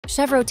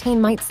Chevrotain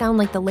might sound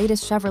like the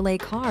latest Chevrolet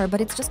car, but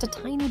it's just a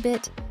tiny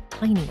bit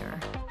tinier.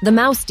 The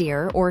mouse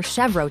deer, or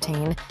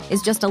Chevrotain,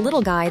 is just a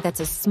little guy that's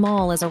as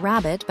small as a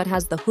rabbit but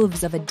has the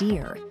hooves of a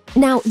deer.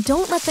 Now,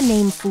 don't let the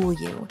name fool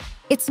you.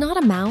 It's not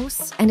a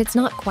mouse, and it's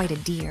not quite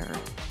a deer.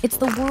 It's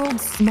the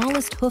world's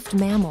smallest hoofed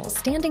mammal,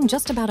 standing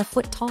just about a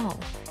foot tall.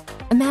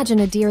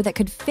 Imagine a deer that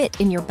could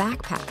fit in your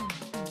backpack.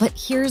 But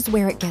here's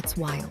where it gets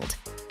wild.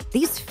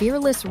 These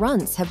fearless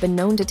runts have been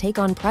known to take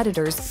on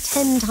predators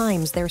 10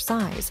 times their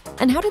size.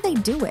 And how do they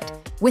do it?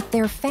 With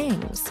their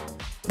fangs.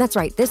 That's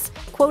right, this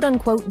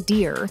quote-unquote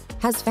deer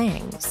has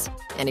fangs.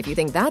 And if you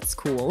think that's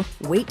cool,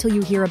 wait till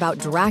you hear about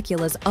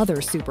Dracula's other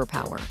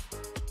superpower.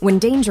 When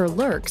danger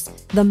lurks,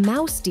 the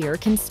mouse deer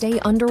can stay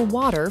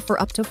underwater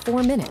for up to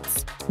 4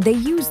 minutes. They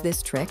use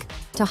this trick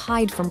to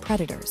hide from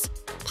predators,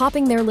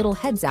 popping their little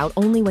heads out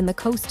only when the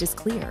coast is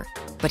clear.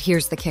 But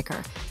here's the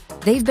kicker.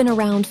 They've been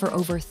around for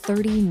over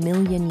 30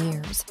 million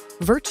years,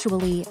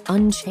 virtually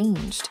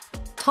unchanged.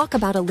 Talk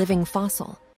about a living fossil.